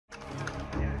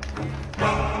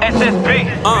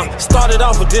SSB. Started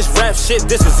off with this rap shit,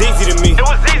 this was easy to me. It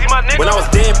was easy, my nigga. When I was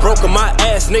dead broke on my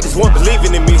ass, niggas weren't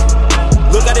believing in me.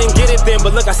 Look, I didn't get it then,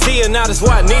 but look, I see it now, that's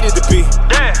where I needed to be.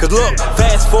 Yeah. Cause look,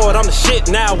 fast forward, I'm the shit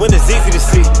now when it's easy to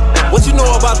see. What you know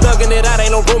about thugging it out?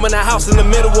 Ain't no room in the house in the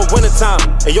middle of wintertime.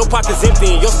 And your pocket's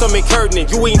empty and your stomach hurting and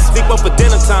you ain't sleep up for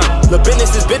dinner time. The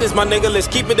business is business, my nigga, let's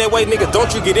keep it that way, nigga,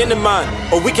 don't you get into mine.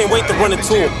 Or we can't wait to run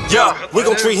into him. Yeah, we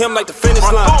gon' treat him like the finish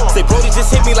line. Say, Brody just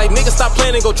hit me like, nigga, stop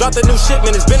playing and go drop the new shit,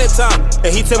 man, it's been a time.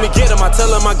 And he tell me get him, I tell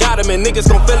him I got him, and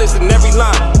niggas gon' feel it in every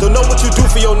line. Don't know what you do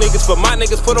for your niggas, but my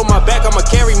niggas put on my back, I'ma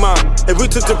carry mine. If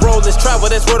we took the road, let's travel,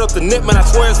 that's word up the nip, man, I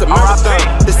swear it's a marathon.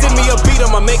 They send me a beat,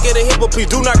 I'ma make it a hit, but please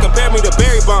do not compare me to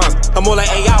Barry Bonds. I'm more like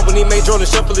AI when he made Jordan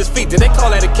shuffle his feet, then they call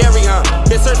that a carry on.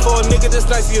 They search for a nigga that's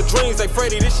nice to your dreams, like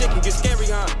Freddy, this shit can get scary,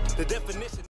 huh? The definition